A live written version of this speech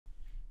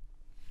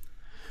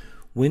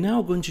We're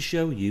now going to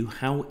show you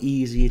how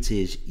easy it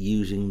is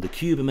using the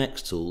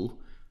CubeMX tool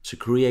to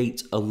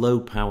create a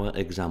low power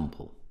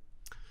example.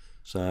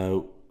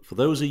 So for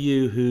those of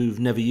you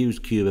who've never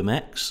used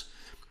CubeMX,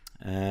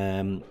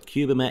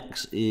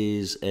 CubeMX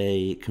is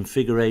a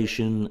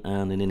configuration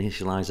and an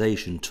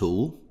initialization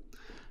tool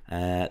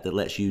that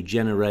lets you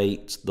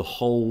generate the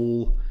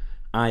whole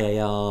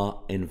IAR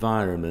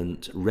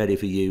environment ready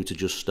for you to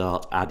just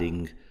start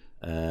adding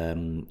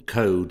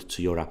code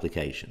to your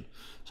application.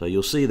 So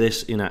you'll see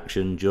this in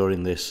action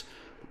during this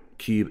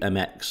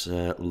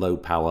CubeMX low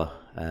power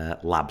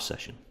lab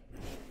session.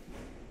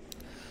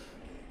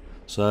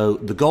 So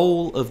the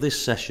goal of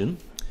this session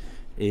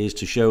is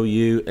to show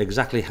you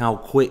exactly how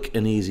quick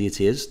and easy it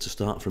is to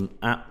start from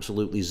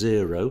absolutely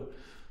zero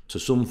to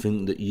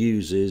something that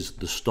uses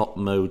the stop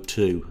mode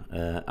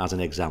 2 as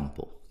an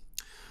example.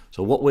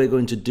 So what we're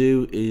going to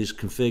do is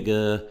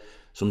configure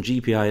some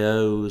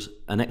GPIOs,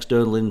 an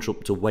external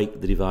interrupt to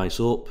wake the device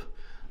up,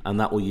 and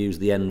that will use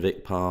the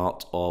NVIC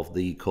part of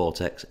the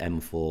Cortex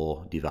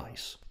M4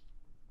 device.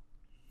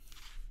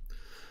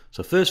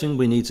 So first thing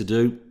we need to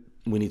do,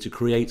 we need to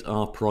create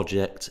our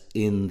project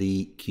in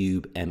the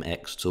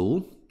CubeMX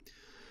tool.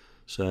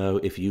 So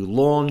if you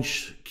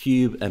launch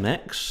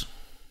CubeMX,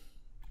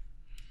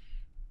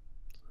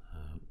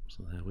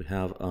 so there we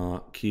have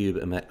our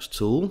CubeMX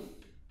tool,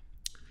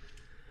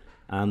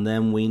 and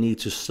then we need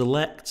to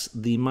select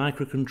the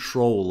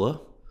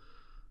microcontroller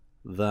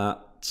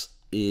that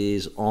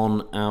is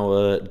on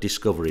our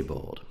discovery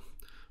board.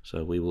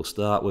 So we will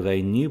start with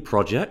a new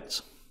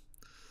project.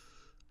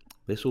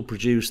 This will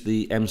produce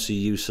the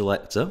MCU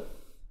selector.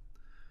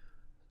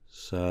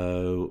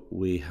 So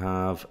we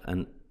have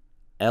an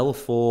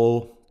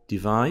L4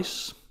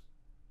 device.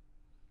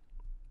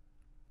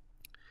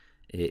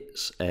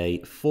 It's a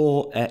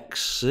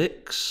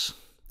 4x6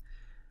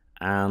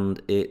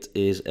 and it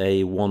is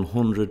a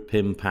 100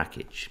 pin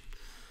package.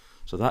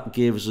 So that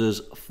gives us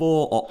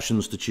 4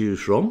 options to choose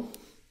from.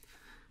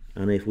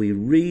 And if we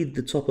read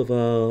the top of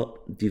our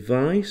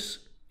device,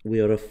 we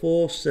are a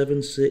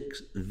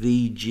 476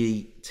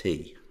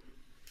 VGT,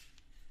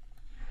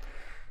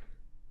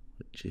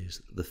 which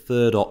is the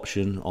 3rd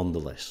option on the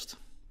list.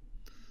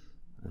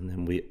 And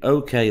then we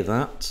OK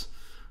that,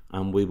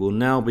 and we will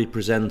now be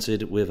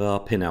presented with our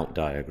pinout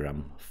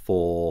diagram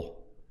for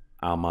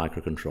our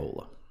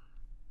microcontroller.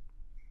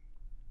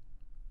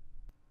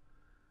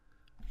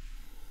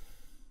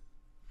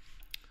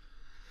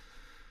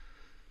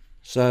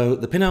 So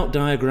the pinout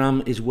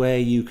diagram is where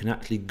you can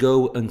actually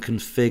go and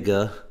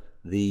configure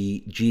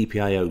the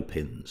GPIO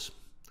pins.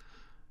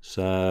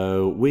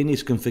 So we need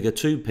to configure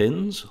 2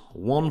 pins,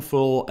 one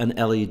for an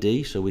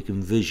LED so we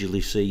can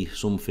visually see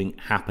something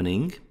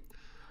happening,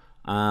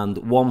 and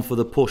one for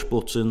the push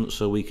button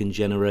so we can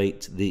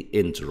generate the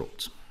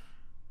interrupt.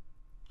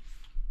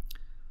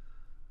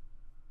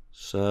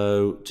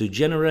 So to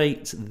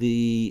generate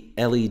the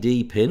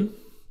LED pin,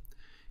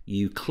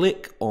 you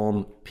click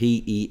on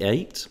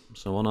PE8.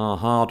 So on our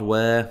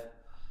hardware,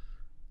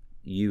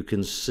 you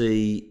can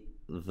see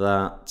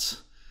that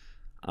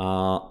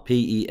our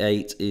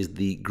PE8 is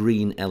the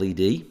green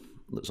LED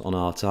that's on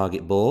our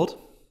target board.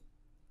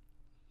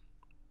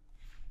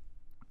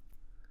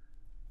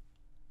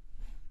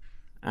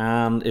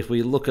 And if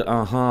we look at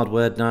our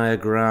hardware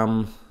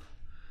diagram,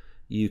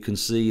 you can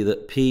see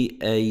that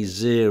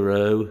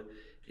PA0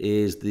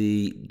 is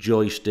the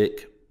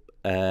joystick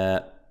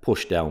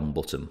push down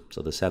button,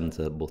 so the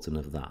center button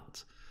of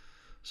that.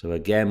 So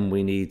again,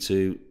 we need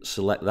to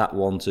select that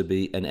one to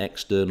be an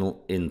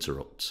external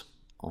interrupt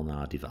on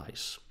our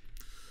device.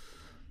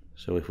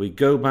 So if we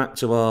go back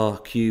to our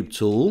cube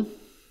tool,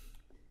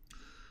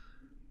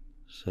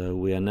 so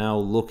we are now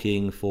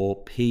looking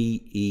for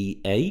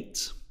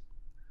PE8.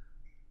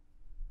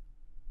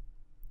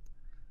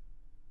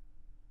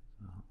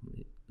 Let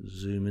me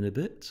zoom in a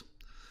bit.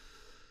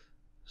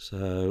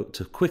 So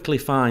to quickly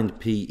find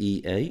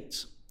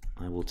PE8,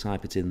 I will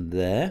type it in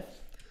there,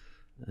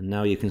 and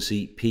now you can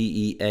see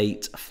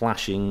PE8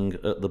 flashing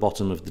at the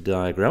bottom of the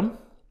diagram.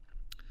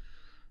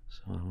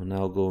 So I will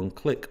now go and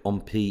click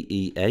on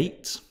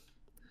PE8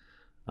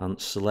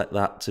 and select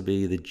that to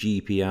be the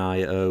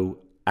GPIO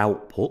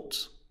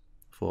output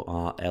for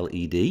our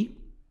LED.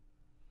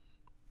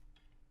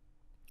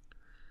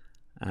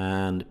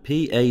 And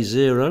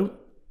PA0,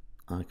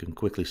 I can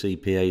quickly see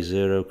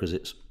PA0 because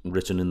it's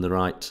written in the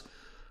right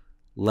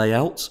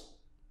layout.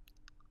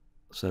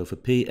 So for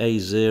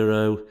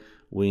PA0,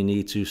 we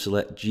need to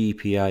select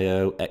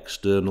GPIO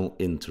external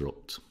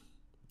interrupt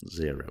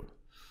 0.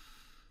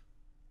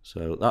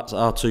 So that's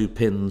our 2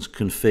 pins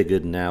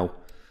configured now,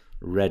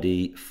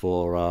 ready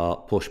for our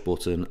push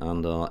button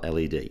and our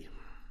LED.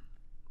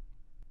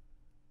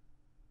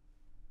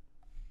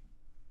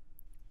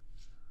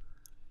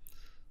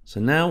 So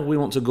now we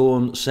want to go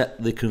and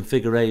set the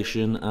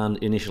configuration and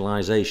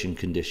initialization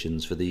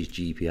conditions for these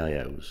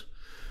GPIOs.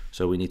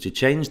 So we need to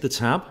change the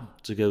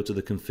tab to go to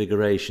the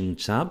configuration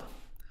tab,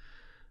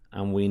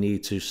 and we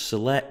need to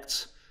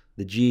select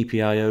the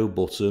GPIO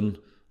button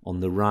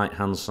on the right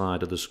hand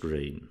side of the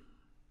screen.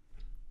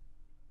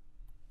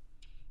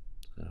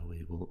 So we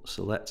we will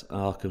select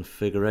our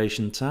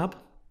configuration tab,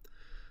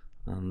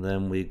 and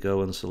then we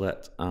go and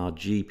select our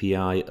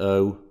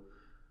GPIO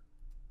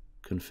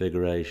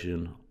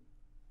configuration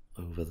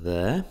over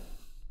there.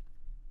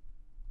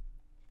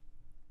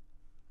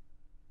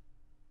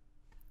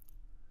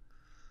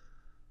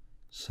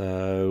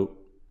 So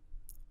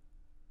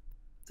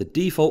the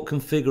default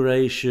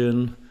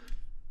configuration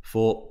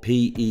for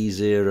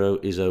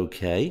PE0 is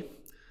okay.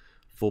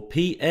 For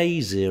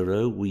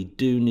PA0, we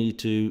do need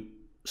to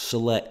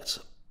select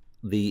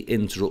the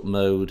interrupt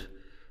mode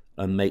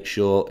and make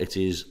sure it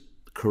is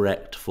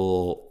correct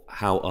for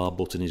how our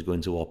button is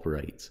going to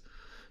operate.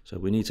 So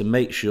we need to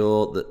make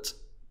sure that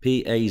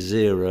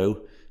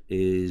PA0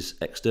 is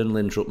external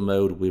interrupt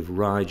mode with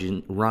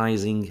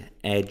rising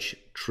edge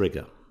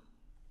trigger.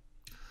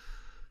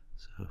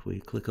 So if we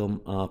click on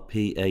our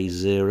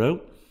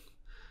PA0,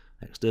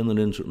 external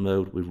interrupt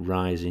mode with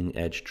rising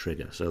edge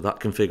trigger. So that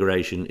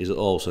configuration is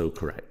also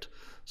correct.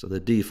 So the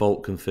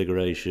default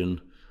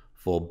configuration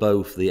for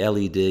both the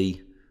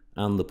LED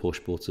and the push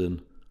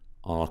button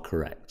are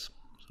correct.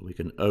 So we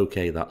can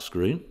OK that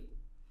screen.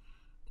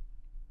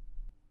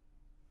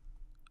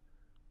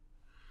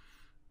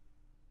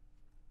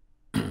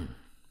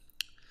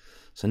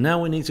 So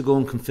now we need to go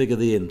and configure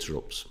the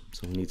interrupts.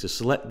 So we need to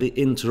select the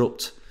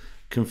interrupt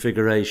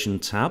configuration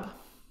tab.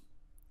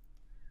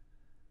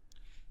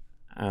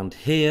 And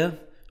here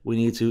we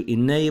need to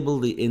enable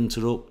the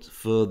interrupt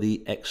for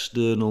the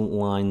external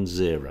line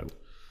 0.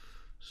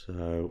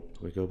 So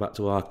we go back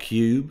to our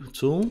cube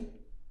tool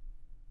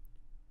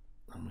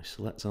and we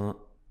select our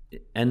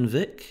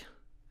NVIC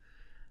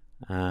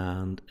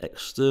and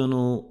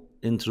external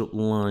interrupt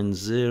line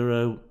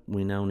 0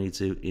 we now need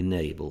to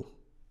enable,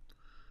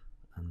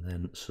 and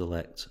then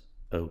select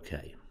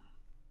OK.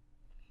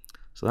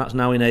 So that's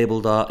now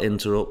enabled our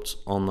interrupt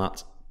on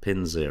that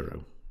pin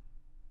 0.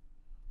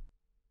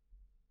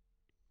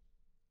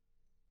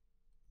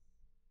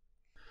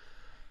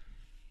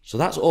 So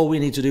that's all we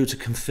need to do to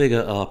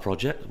configure our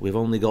project. We've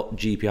only got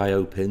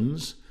GPIO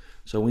pins,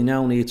 so we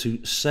now need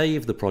to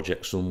save the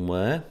project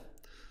somewhere,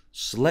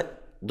 select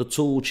the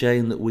tool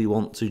chain that we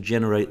want to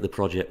generate the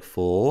project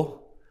for,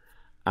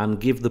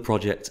 and give the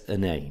project a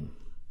name.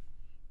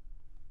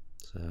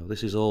 So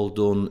this is all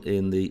done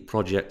in the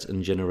project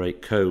and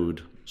generate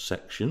code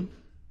section.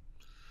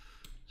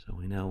 So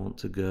we now want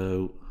to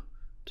go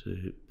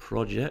to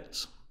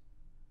project,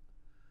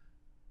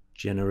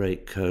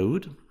 generate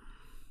code.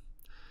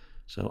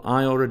 So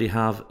I already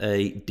have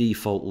a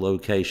default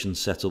location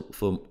set up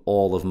for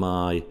all of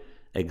my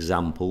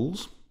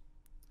examples.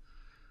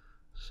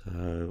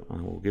 So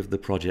I will give the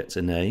project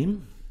a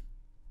name.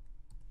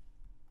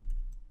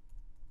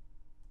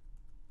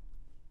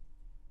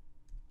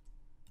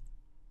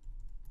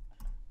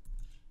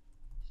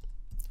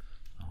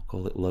 I'll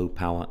call it low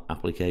power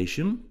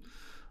application.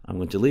 I'm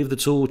going to leave the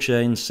tool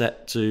chain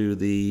set to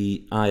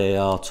the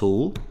IAR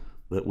tool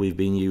that we've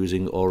been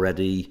using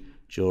already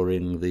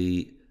during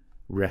the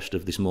rest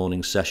of this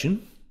morning's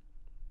session.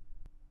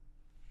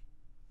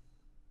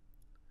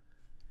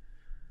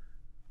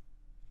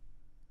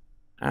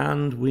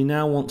 And we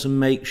now want to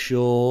make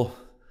sure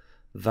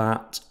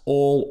that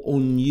all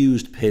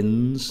unused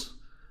pins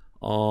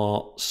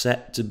are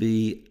set to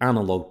be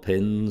analog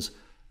pins,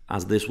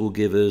 as this will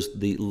give us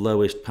the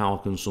lowest power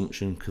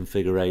consumption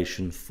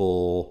configuration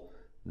for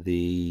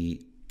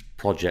the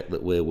project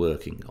that we're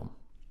working on.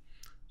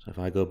 So if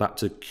I go back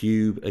to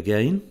Cube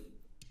again,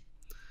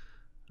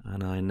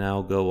 and I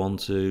now go on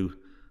to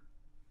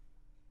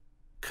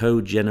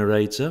code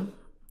generator,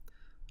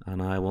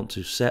 and I want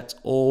to set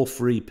all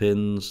 3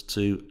 pins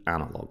to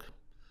analog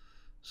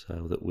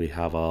so that we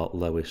have our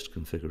lowest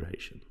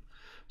configuration.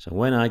 So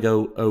when I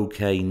go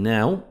OK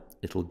now,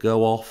 it'll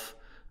go off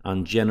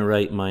and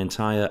generate my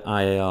entire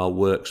IAR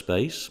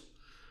workspace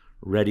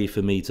ready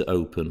for me to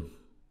open.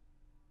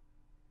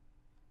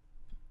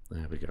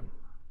 There we go.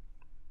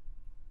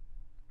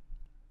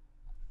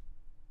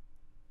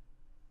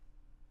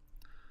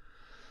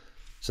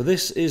 So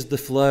this is the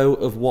flow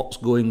of what's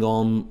going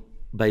on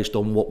based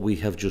on what we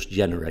have just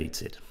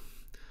generated.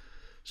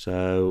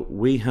 So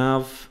we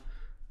have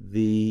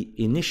the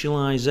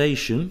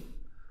initialization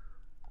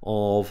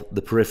of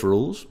the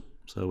peripherals.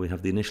 So we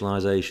have the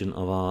initialization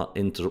of our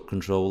interrupt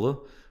controller.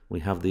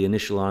 We have the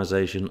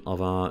initialization of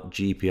our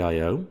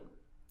GPIO.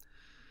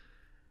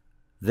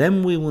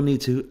 Then we will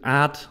need to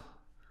add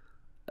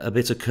a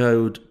bit of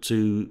code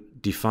to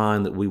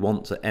define that we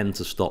want to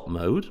enter stop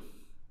mode.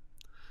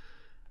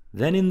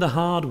 Then in the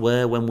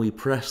hardware, when we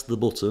press the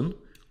button,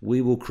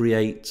 we will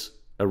create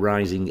a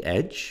rising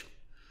edge.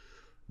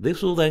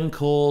 This will then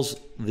cause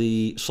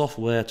the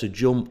software to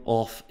jump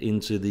off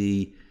into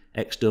the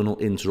external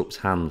interrupt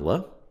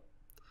handler,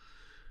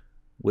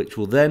 which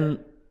will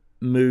then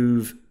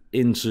move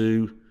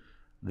into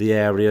the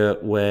area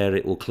where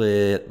it will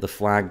clear the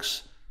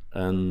flags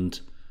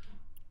and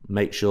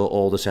make sure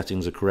all the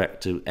settings are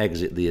correct to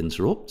exit the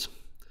interrupt.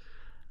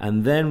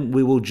 And then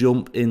we will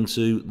jump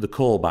into the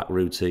callback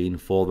routine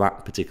for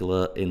that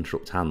particular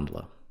interrupt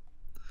handler.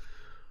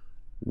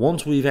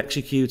 Once we've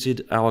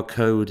executed our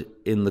code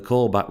in the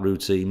callback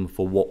routine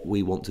for what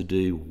we want to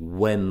do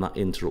when that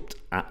interrupt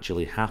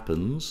actually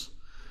happens,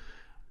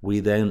 we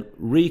then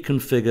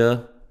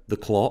reconfigure the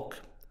clock,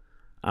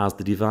 as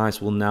the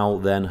device will now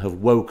then have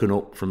woken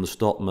up from the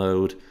stop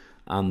mode,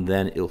 and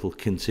then it will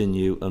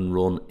continue and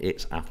run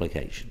its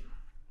application.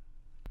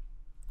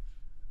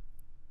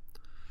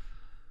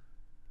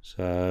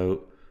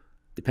 So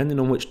depending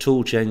on which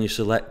toolchain you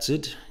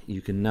selected,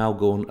 you can now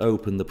go and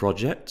open the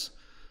project.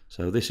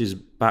 So this is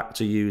back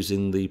to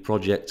using the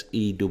project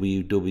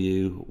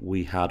EWW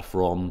we had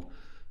from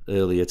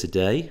earlier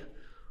today.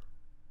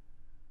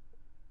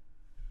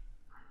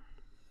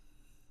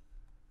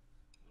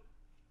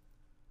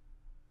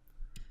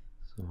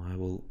 So I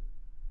will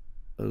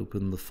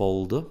open the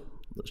folder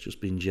that's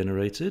just been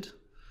generated,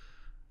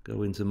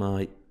 go into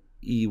my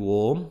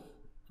eWarm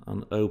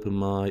and open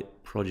my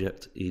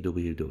project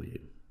EWW.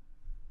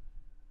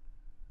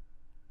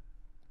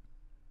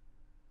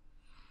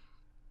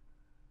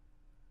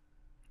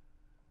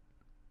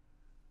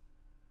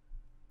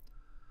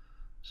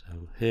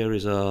 So here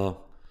is our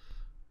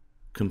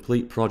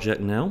complete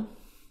project now.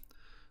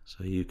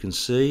 So you can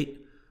see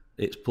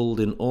it's pulled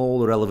in all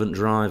the relevant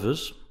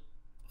drivers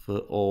for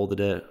all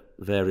the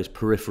various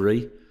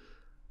periphery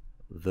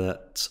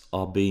that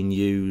are being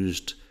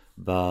used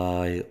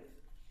by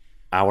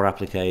our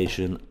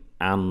application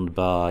and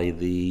by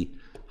the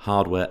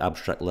hardware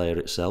abstract layer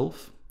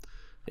itself.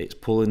 It's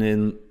pulling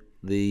in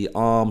the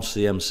ARM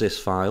CMSys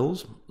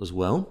files as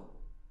well.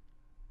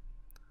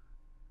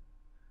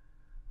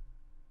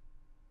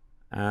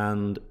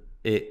 And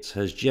it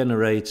has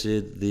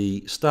generated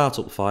the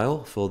startup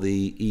file for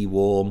the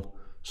eWarm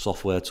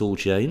software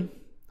toolchain,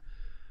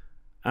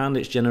 and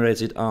it's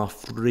generated our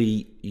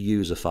 3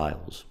 user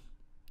files.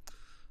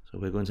 So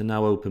we're going to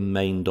now open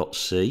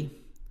main.c,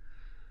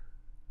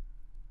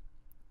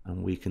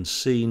 and we can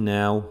see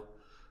now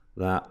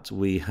that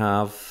we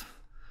have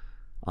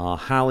our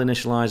HAL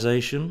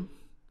initialization,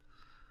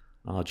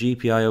 our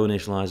GPIO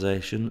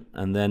initialization,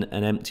 and then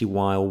an empty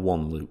while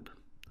one loop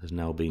has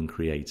now been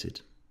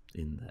created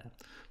in there.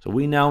 So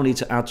we now need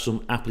to add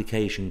some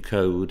application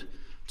code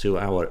to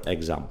our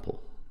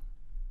example.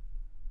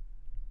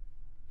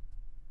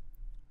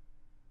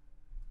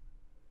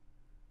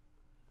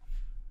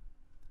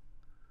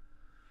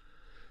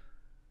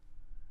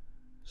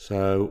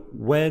 So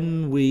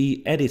when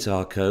we edit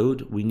our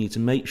code, we need to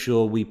make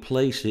sure we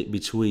place it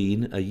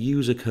between a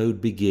user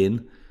code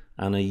begin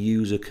and a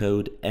user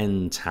code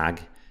end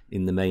tag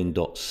in the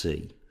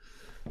main.c.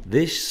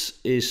 This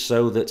is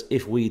so that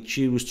if we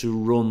choose to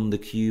run the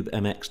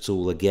CubeMX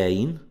tool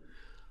again,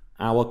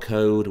 our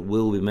code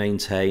will be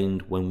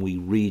maintained when we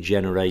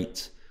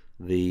regenerate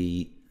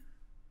the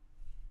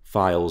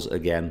files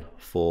again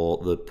for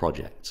the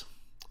project.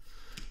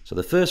 So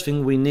the first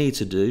thing we need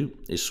to do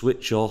is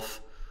switch off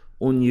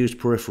unused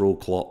peripheral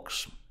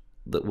clocks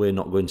that we're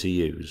not going to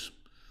use.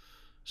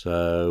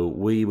 So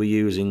we were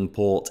using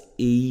port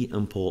E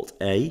and port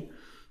A,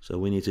 so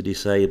we need to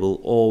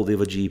disable all the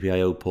other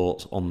GPIO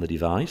ports on the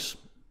device.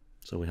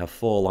 So we have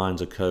 4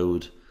 lines of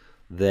code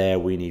there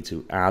we need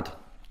to add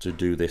to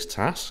do this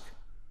task.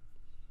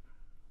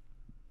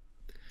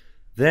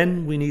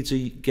 Then we need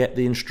to get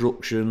the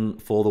instruction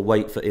for the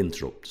wait for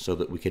interrupt so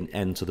that we can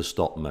enter the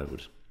stop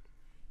mode.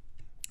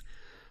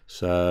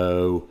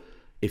 So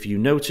if you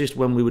noticed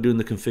when we were doing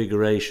the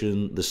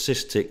configuration, the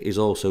sysTick is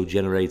also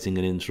generating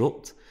an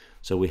interrupt.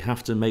 So we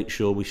have to make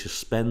sure we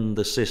suspend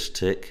the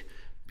sysTick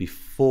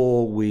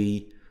before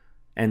we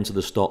enter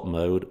the stop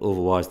mode,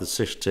 otherwise the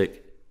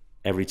sysTick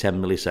every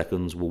 10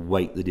 milliseconds will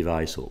wake the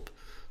device up.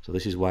 So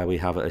this is why we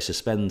have a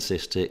suspend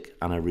sysTick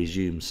and a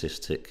resume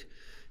sysTick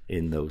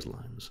in those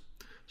lines.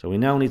 So we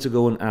now need to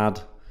go and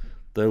add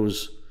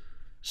those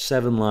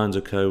 7 lines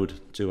of code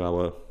to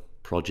our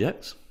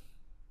project.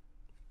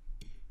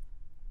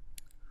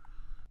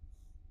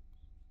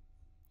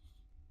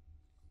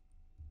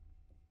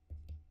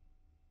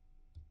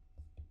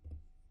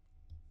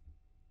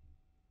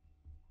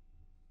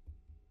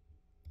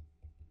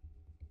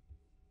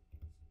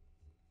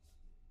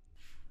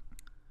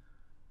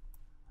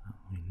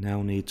 We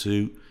now need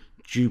to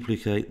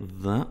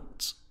duplicate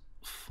that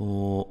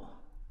for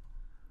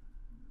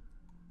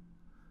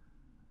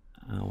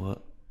our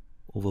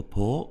other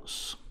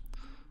ports.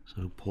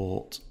 So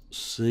port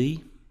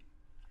C,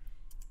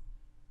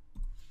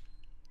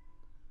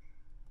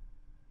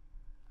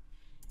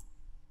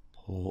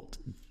 port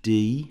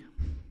D,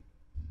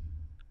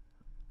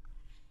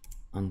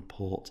 and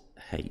port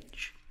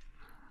H.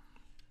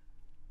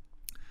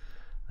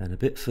 Then a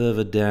bit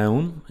further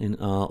down in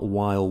our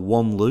while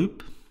one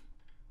loop,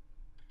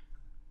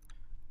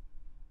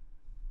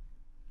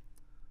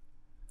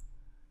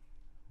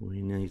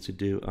 we need to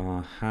do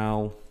our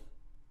HAL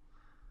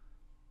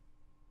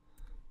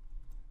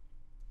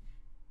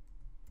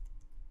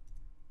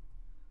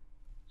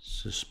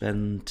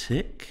suspend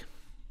tick.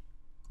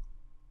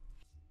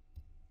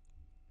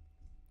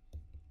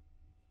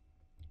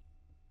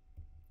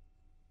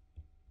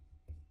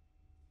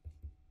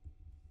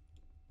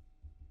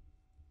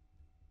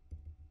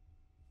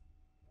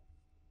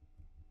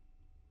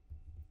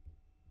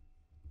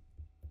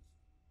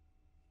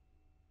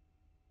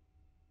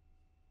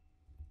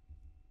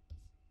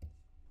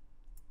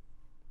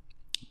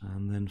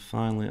 And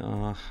finally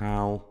our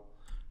HAL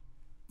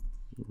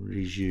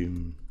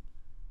resume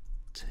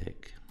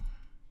tick.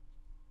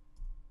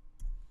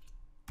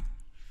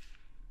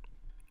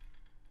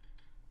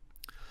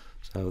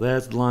 So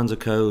there's the lines of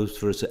code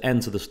for us to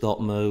enter the stop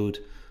mode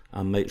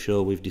and make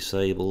sure we've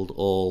disabled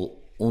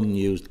all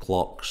unused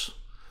clocks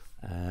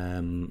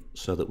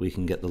so that we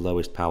can get the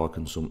lowest power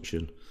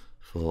consumption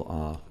for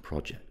our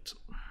project.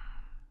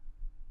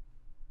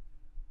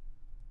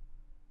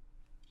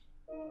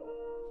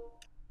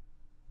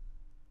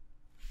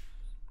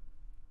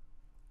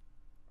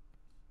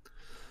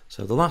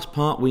 So the last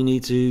part we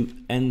need to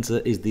enter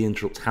is the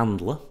interrupt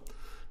handler.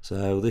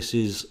 So this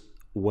is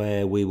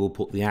where we will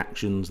put the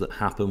actions that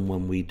happen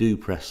when we do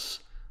press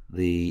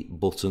the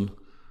button,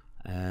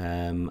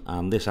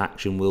 and this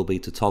action will be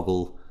to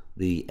toggle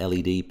the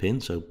LED pin,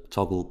 so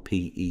toggle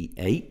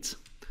PE8.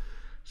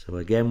 So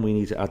again, we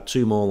need to add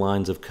 2 more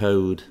lines of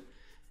code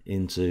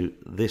into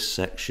this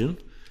section,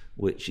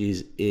 which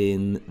is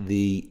in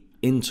the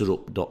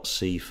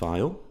interrupt.c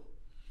file.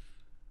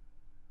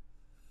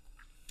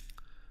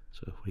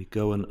 So if we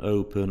go and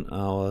open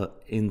our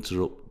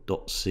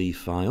interrupt.c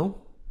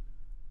file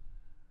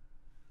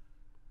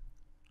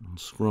and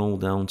scroll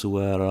down to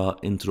where our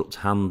interrupt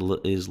handler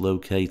is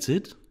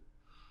located.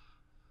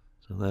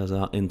 So there's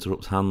our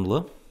interrupt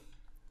handler.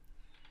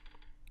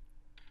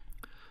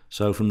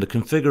 So from the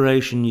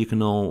configuration you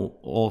can all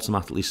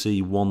automatically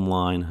see 1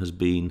 line has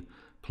been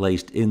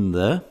placed in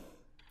there.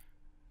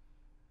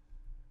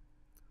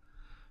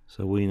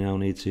 So we now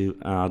need to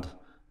add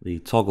the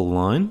toggle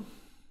line.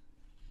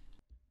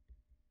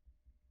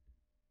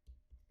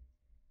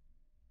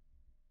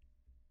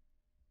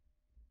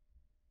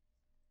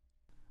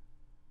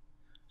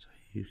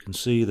 You can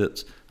see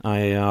that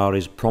IAR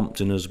is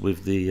prompting us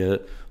with the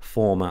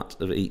format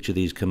of each of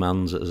these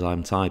commands as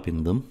I'm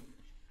typing them.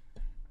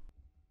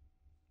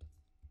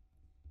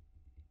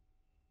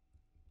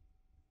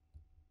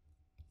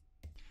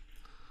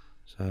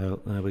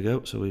 So there we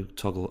go, so we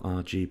toggle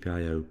our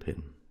GPIO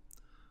pin.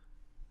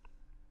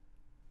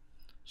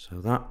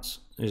 So that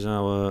is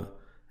our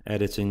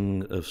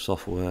editing of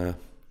software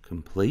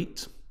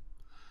complete.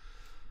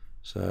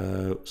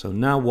 So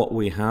now what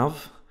we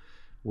have,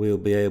 we'll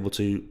be able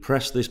to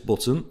press this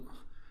button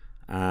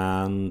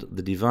and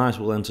the device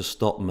will enter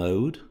stop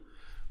mode.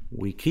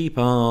 We keep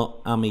our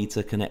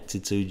ammeter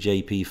connected to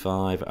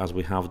JP5 as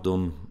we have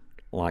done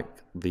like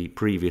the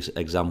previous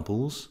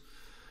examples,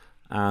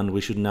 and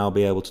we should now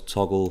be able to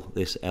toggle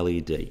this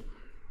LED.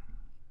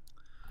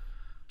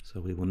 So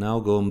we will now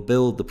go and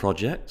build the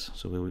project.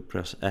 So we will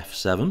press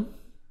F7.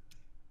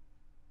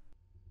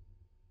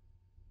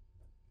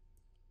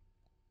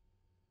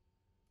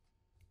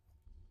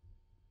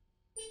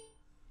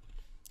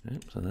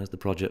 Yep, so there's the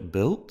project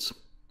built.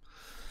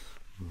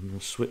 We'll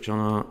switch on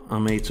our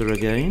ammeter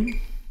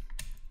again.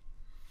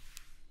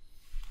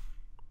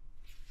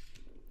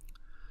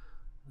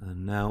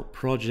 And now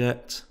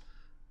project,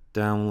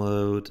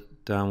 download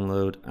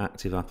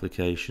active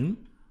application.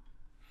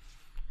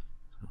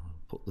 So I'll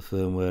put the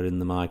firmware in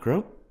the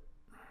micro.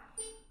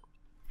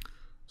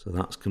 So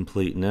that's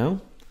complete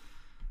now.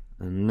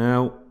 And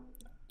now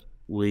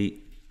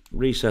we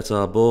reset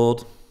our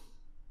board.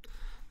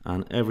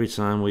 And every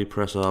time we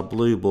press our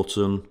blue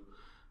button,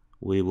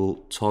 we will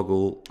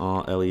toggle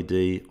our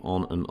LED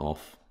on and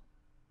off.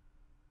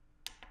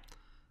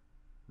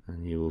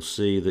 And you will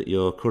see that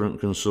your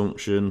current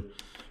consumption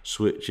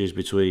switches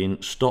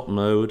between stop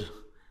mode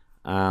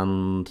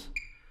and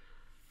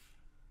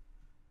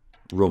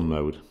run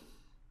mode.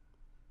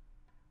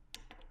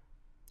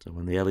 So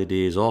when the LED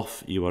is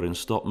off, you are in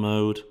stop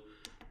mode.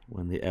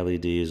 When the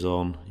LED is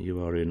on,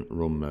 you are in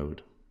run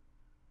mode.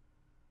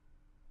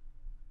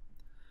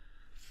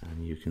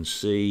 And you can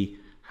see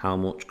how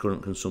much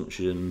current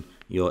consumption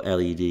your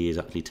LED is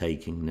actually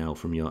taking now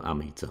from your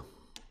ammeter.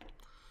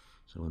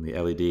 So when the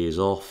LED is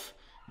off,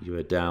 you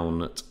are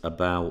down at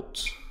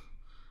about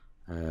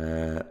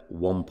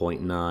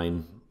 1.9,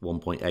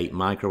 1.8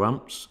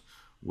 microamps,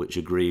 which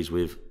agrees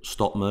with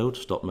stop mode.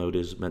 Stop mode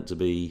is meant to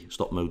be,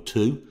 stop mode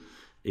 2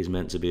 is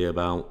meant to be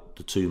about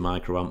the 2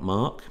 microamp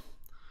mark.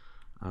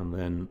 And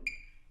then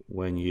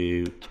when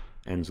you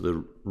enter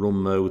the run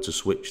mode to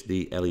switch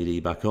the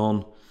LED back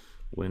on,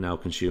 we're now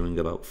consuming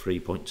about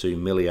 3.2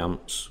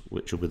 milliamps,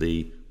 which will be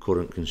the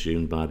current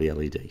consumed by the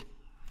LED.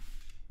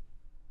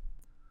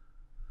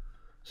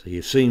 So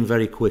you've seen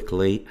very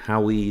quickly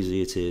how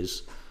easy it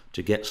is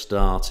to get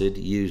started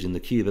using the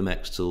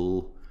CubeMX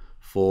tool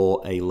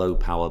for a low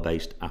power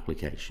based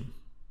application.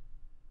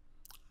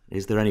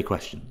 Is there any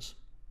questions?